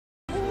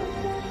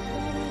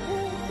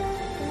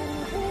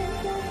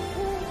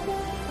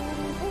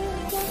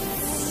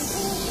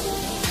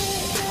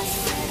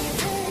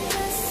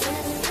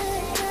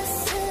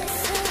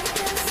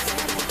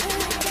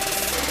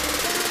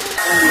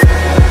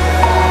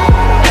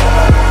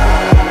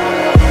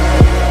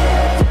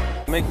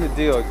make you a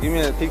deal. Give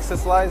me a pizza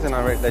slice and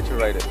I'll let you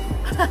write it.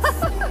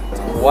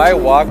 Why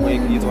walk when you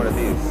can use one of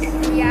these?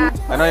 Yeah.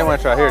 I know you want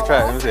to try. Here,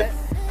 try it. Let me see.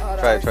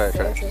 Try it.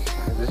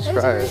 Just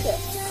try it.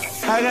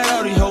 I got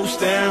all these hoes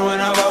staring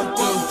when I walk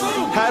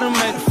through. How to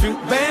make a few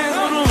bands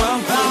on the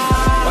walk through.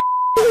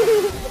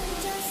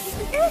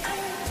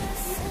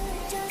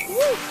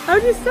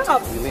 How'd you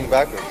stop? You lean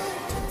backwards.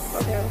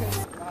 Okay.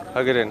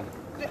 Hug it in.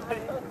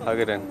 Hug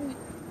it in.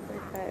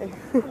 Okay.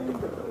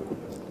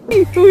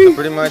 So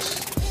pretty much,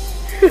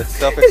 it's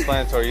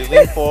self-explanatory. You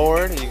lean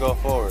forward, you go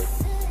forward.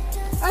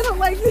 I don't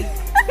like this.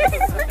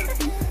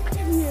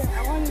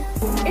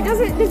 It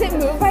doesn't. Does it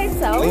move by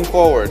itself? Lean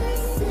forward.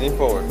 Lean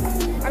forward.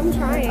 I'm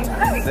trying.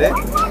 See?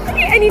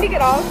 I need to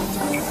get off.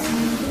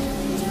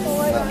 Oh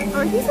my god.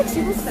 Aren't these like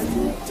super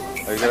sensitive?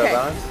 Are you good at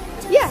balance?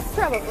 Yeah,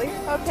 probably.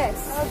 Okay.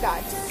 Oh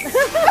god.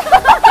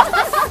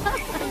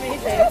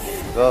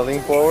 Amazing. So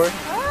lean forward.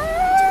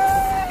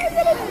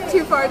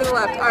 Too far to the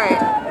left. All right.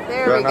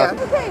 There we go.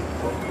 Okay.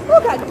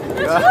 Oh god.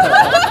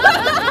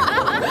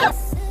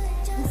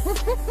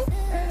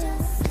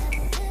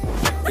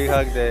 Free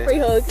hug day. Free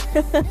hug.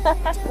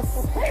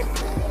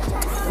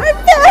 I'm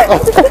dead.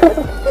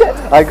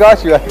 I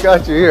got you.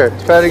 Here,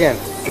 try it again.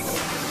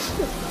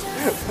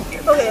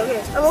 Okay.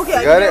 I'm okay.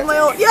 I got can it? do my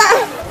own.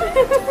 Yeah.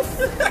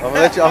 I'm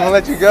gonna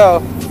let you go.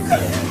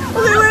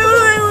 Okay,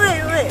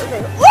 wait.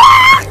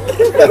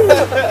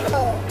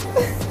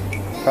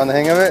 Found the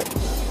hang of it?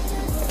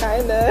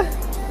 Kinda.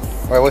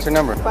 Alright, what's your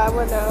number?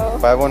 510.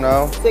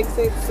 510.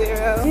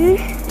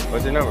 660.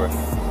 What's your number?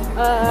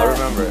 I'll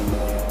remember it.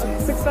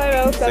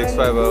 650.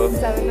 650.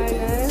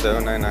 799.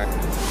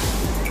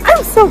 799.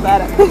 I'm so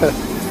bad at this.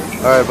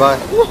 Alright, bye.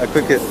 I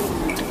quick it.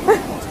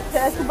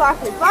 That's the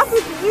box. Box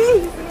with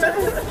me.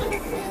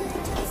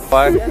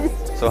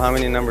 5. So how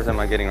many numbers am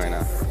I getting right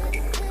now?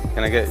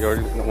 Can I get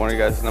one of you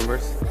guys'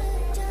 numbers?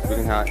 We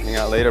can hang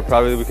out later.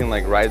 Probably we can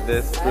like ride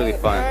this. It's really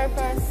fun. Alright,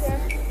 fine. Yeah.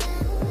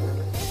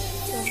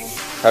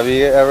 Have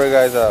you ever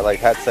guys like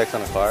had sex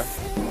on a car?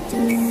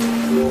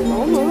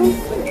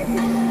 Almost. I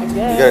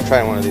guess. You gotta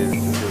try one of these.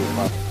 It's really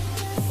fun.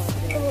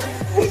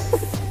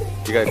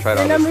 You gotta try it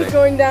on this number's thing.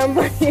 going down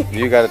by you.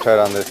 You gotta try it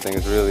on this thing.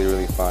 It's really,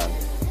 really fun.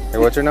 Hey,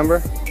 what's your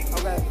number?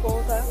 Okay,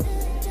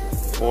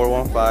 415.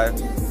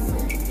 415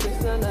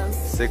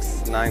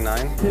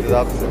 699. Do the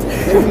opposite. The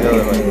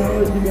other way.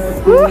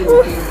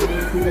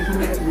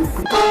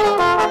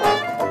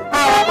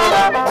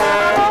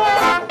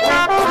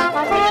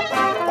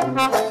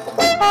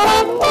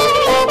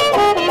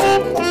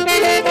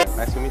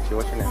 Nice to meet you.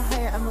 What's your name?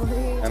 Hi,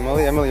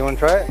 Emily. Emily, you wanna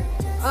try it?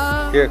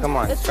 Here, come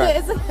on. It's try.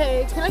 It's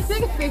okay. Can I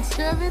take a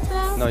picture of it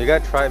though? No, you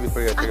gotta try it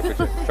before you gotta take a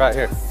picture. Try it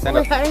here. Stand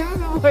up.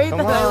 I'm worried Come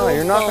that I on, will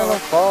you're not fall. gonna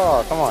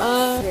fall. Come on.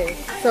 Okay.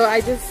 So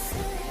I just.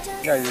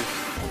 Yeah, you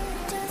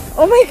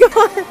Oh my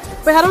god!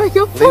 Wait, how do I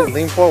go forward?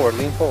 lean forward.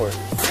 Lean forward.